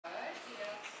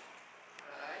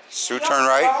Sue, turn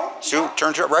right. Sue,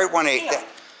 turn to right 180.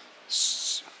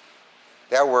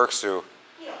 That works, Sue.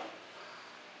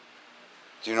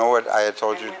 Do you know what I had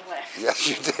told you? Yes,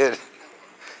 you did.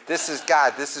 This is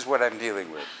God. This is what I'm dealing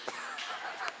with.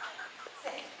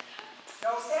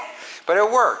 But it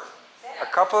worked. A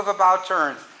couple of about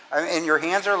turns. And your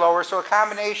hands are lower, so a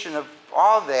combination of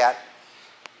all of that.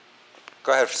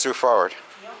 Go ahead, Sue, forward.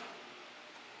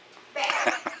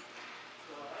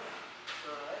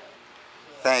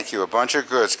 Thank you. A bunch of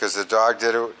goods, because the dog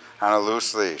did it on a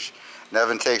loose leash.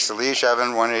 Neven takes the leash.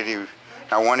 Evan, 180.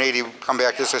 Now 180, come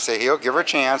back this way, say heel, give her a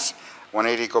chance.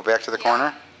 180, go back to the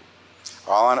corner.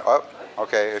 All on, up.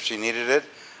 Okay, if she needed it,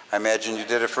 I imagine you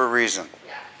did it for a reason.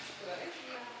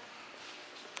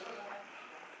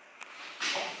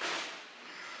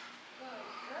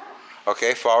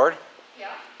 Okay, forward.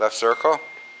 Left circle.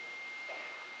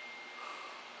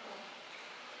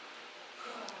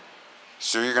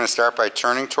 Sue, you're going to start by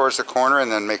turning towards the corner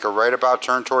and then make a right about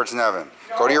turn towards Neven.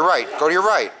 Go to your right. Go to your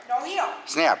right. No heel.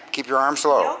 Snap. Keep your arms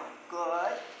low. Heel.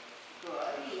 Good. Good.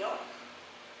 Heel.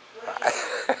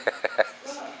 Good.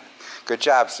 Good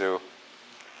job, Sue.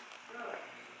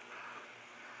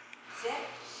 Sit.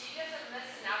 She doesn't miss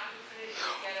an opportunity to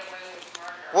get away with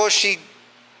murder. Well, she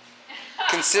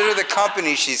consider the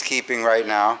company she's keeping right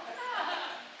now.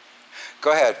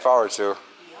 Go ahead, forward, Sue.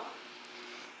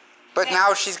 But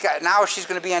now she's going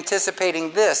to be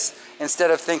anticipating this instead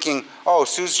of thinking, oh,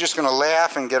 Sue's just going to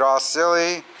laugh and get all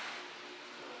silly.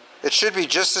 It should be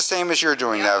just the same as you're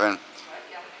doing, Neven.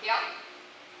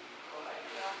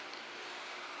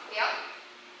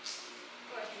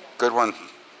 Good one.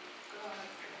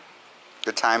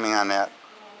 Good timing on that.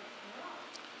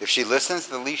 If she listens,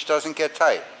 the leash doesn't get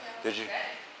tight. Did you?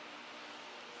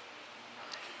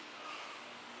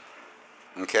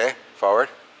 Okay, forward.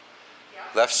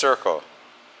 Left circle.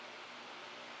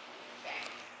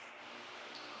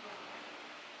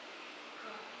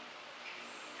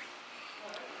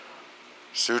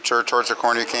 Sue, turn towards the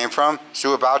corner you came from.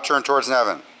 Sue, about turn towards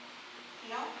Neven.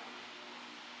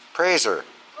 Praise her. Good.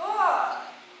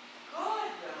 Good, Willow.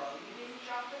 You didn't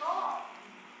jump at all.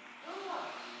 Good.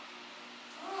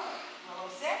 Good. Willow,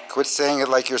 sit. Quit saying it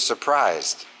like you're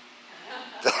surprised.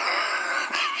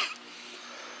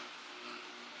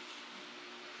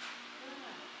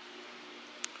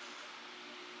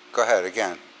 Go ahead,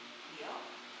 again.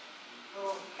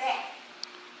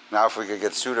 Now if we could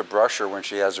get Sue to brush her when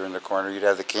she has her in the corner, you'd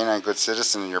have the Canine Good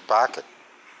Citizen in your pocket.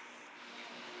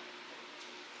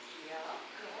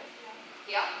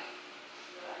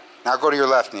 Now go to your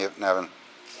left, Neven.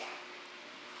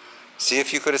 See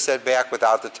if you could have said back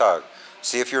without the tug.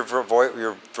 See if your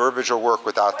verbiage will work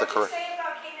without the correct. What did you say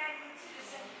about Canine Good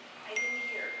Citizen? I didn't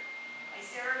hear. I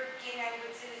said Canine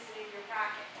Good Citizen in your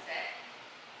pocket.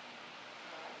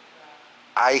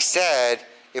 I said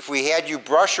if we had you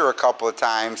brush her a couple of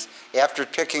times after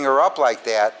picking her up like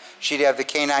that, she'd have the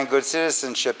Canine Good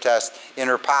Citizenship test in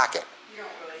her pocket. You don't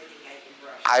really think I can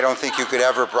brush her? I don't think you could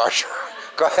ever brush her.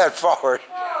 Go ahead, forward.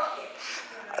 Oh,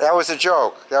 okay. That was a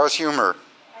joke. That was humor.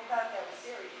 I thought that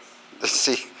was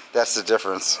serious. See, that's the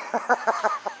difference.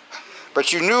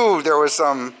 But you knew there was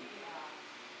some...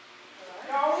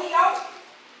 No, heel.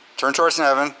 Turn towards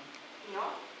Neven. No.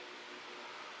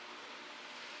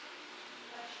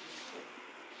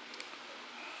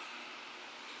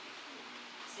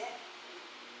 Sit.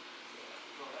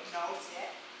 Good. No, sit.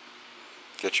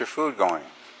 Get your food going.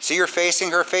 See, you're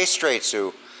facing her. Face straight,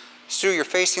 Sue. Sue, you're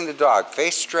facing the dog.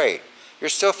 Face straight. You're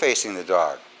still facing the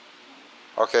dog.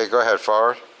 Okay, go ahead,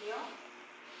 forward. Heel.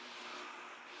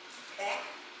 Back.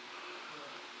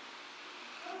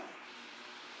 Good.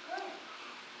 Good.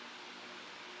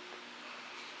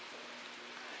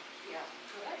 Yeah.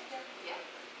 Good. Yeah.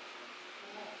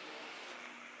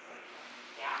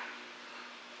 Yeah.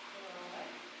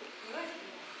 Good.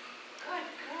 Good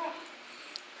girl.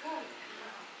 Good girl.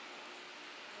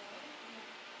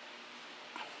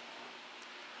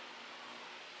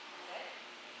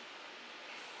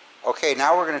 Okay,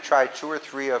 now we're going to try 2 or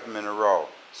 3 of them in a row.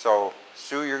 So,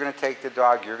 Sue, you're going to take the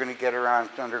dog. You're going to get her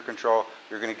under control.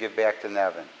 You're going to give back to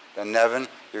Neven. Then Neven,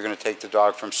 you're going to take the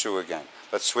dog from Sue again.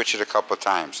 Let's switch it a couple of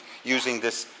times using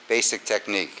this basic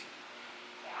technique.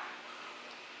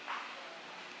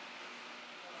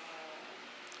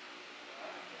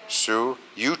 Sue,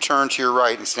 you turn to your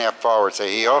right and snap forward.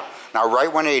 Say heel. Now right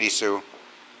 180, Sue.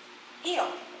 Heel.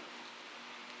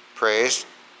 Praise.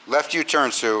 Left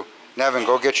U-turn, Sue. Neven,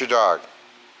 go get your dog.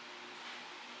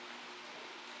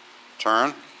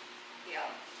 Turn. Yeah.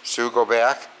 Sue, go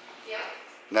back. Yeah.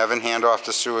 Neven, hand off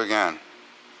to Sue again.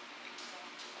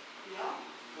 Heel.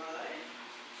 Good.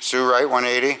 Sue, right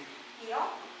 180. Heel.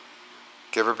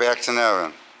 Give her back to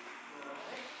Neven.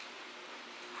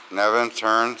 Neven,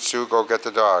 turn. Sue, go get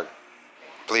the dog.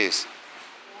 Please.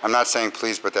 I'm not saying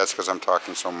please, but that's because I'm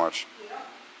talking so much.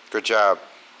 Good job.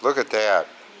 Look at that.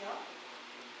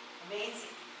 Amazing.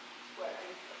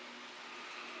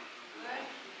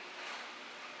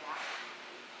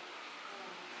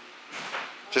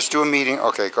 Just do a meeting.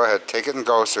 Okay, go ahead. Take it and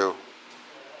go, Sue. Good.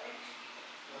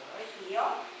 Heel.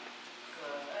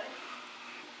 Good.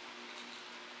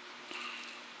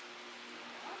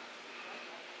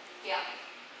 Yeah.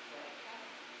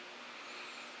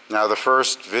 Now, the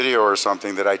first video or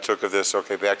something that I took of this,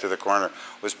 okay, back to the corner,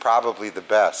 was probably the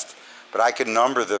best. But I could number the